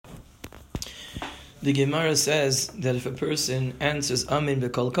The Gemara says that if a person answers Amen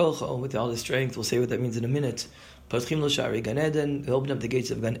b'kol kolcho with all his strength, we'll say what that means in a minute. Patchim lo shari Gan Eden, they open up the gates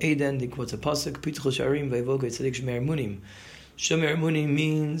of Gan Eden. They quote a pasuk, Pitchu sharim vayvogu tzedek shemer munim. Shemer munim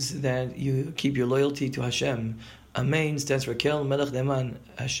means that you keep your loyalty to Hashem. Amen stands for Kel Melech Neman.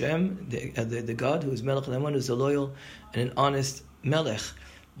 Hashem, the God who is Melech Neman, who is a loyal and an honest Melech.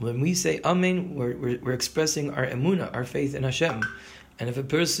 When we say Amen, we're expressing our emunah, our faith in Hashem. And if a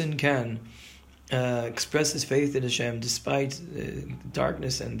person can express his faith in Hashem despite the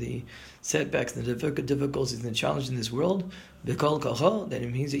darkness and the setbacks and the difficulties and the challenges in this world, b'kol kolcho, then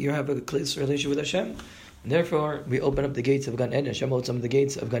it means that you have a close relationship with Hashem. And therefore, we open up the gates of Gan Eden. Hashem opens up the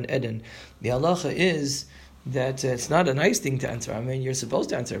gates of Gan Eden. The halacha is that it's not a nice thing to answer Amen. You're supposed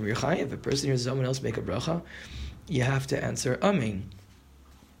to answer Amen. If a person hears someone else make a bracha, you have to answer Amen.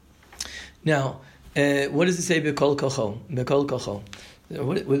 Now, what does it say b'kol kolcho? B'kol kolcho.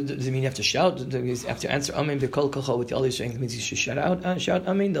 What does it mean? You have to shout. You have to answer Amen b'kol kolcho with all your strength. It means you should shout out, shout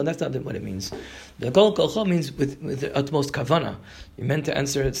Amen. No, that's not what it means. B'kol kolcho means with the utmost kavana. You're meant to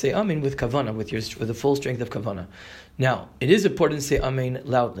answer, say Amen with kavana, with the full strength of kavana. Now, it is important to say Amen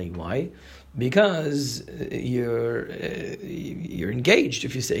loudly. Why? Because you're engaged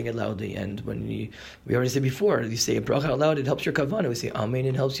if you're saying it loudly, and when we already said before, you say a bracha out loud, it helps your kavana. We say Amen,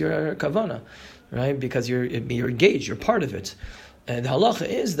 it helps your kavana, right? Because you're engaged, you're part of it. And the halacha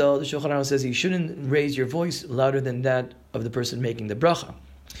is, though, the Shulchan Aruch says you shouldn't raise your voice louder than that of the person making the bracha.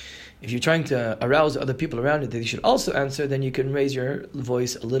 If you're trying to arouse other people around it that you should also answer, then you can raise your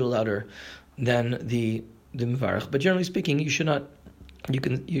voice a little louder than the mevarach. But generally speaking, you should not.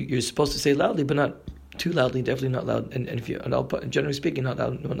 You're supposed to say loudly, but not too loudly. Definitely not loud. And if generally speaking, not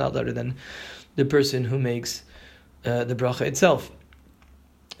louder than the person who makes the bracha itself.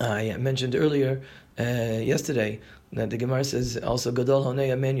 I mentioned earlier yesterday that the Gemara says also Gadol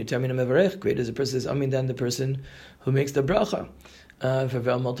Honei Amen Yutermin Mevarech. Great as a person says Amen than the person who makes the bracha.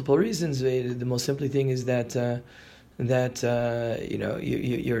 For multiple reasons. The most simple thing is that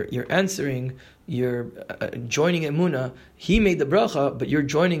you're answering, you're joining emunah. He made the bracha, but you're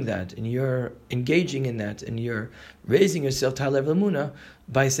joining that, and you're engaging in that, and you're raising yourself to high level emunah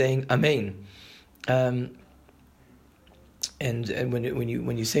by saying Amen. And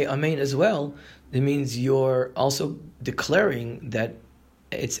when you say Amen as well, it means you're also declaring that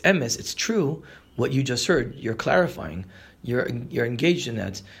it's emes, it's true what you just heard. You're clarifying. You're engaged in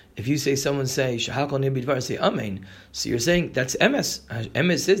that. If you say someone say Shahakol Nebidvar, say Amen, so you're saying that's emes.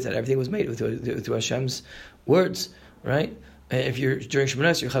 Emes is that everything was made with Hashem's words, right? If you're during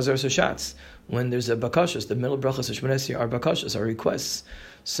Shemoneh Esrei, Chazar Soshatz, when there's a bakashos, the middle brachos of Shemoneh Esrei are bakashos, are requests.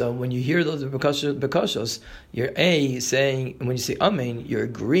 So when you hear those bakashos, you're saying, when you say Amen, you're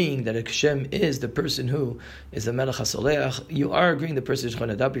agreeing that Hashem is the person who is the Melech HaSoleach. You are agreeing the person is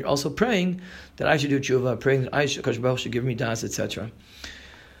Shechon Adab. You're also praying that I should do tshuva, praying that Kadosh Baruch Hu should give me das, etc.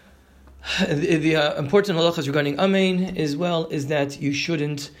 The important halachas regarding Amen as well is that you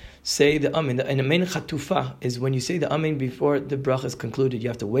shouldn't say the Amen. An Amen chatufa is when you say the Amen before the bracha is concluded. You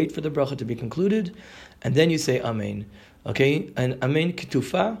have to wait for the bracha to be concluded, and then you say Amen. Okay, and Amen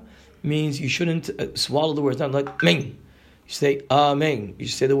ketufa means you shouldn't swallow the words, not like Amen. You say Amen. You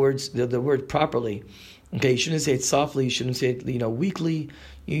should say the word properly. Okay, you shouldn't say it softly. You shouldn't say it, weakly.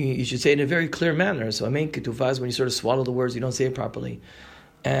 You should say it in a very clear manner. So Amen ketufa is when you sort of swallow the words, you don't say it properly,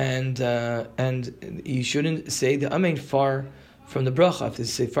 and you shouldn't say the Amen far from the bracha. If they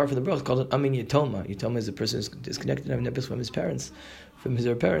say far from the bracha, it's called an Amen Yitoma. Yitoma is a person who's disconnected, having nepes from his parents. From his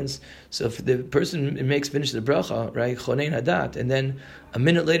or parents. So if the person finish the bracha, right, chonein hadat, and then a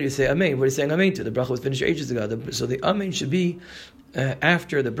minute later you say Amen, what are you saying Amen to? The bracha was finished ages ago. So the Amen should be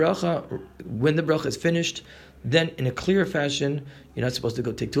after the bracha, when the bracha is finished, then in a clear fashion. You're not supposed to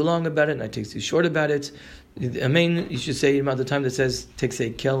go take too long about it, not take too short about it. The Amen, you should say the amount of time that says,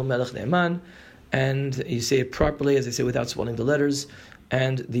 say Kel Melech Ne'eman, and you say it properly, as I say, without swallowing the letters.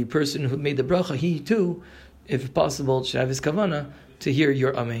 And the person who made the bracha, he too, if possible, should have his kavana to hear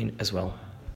your Amen as well.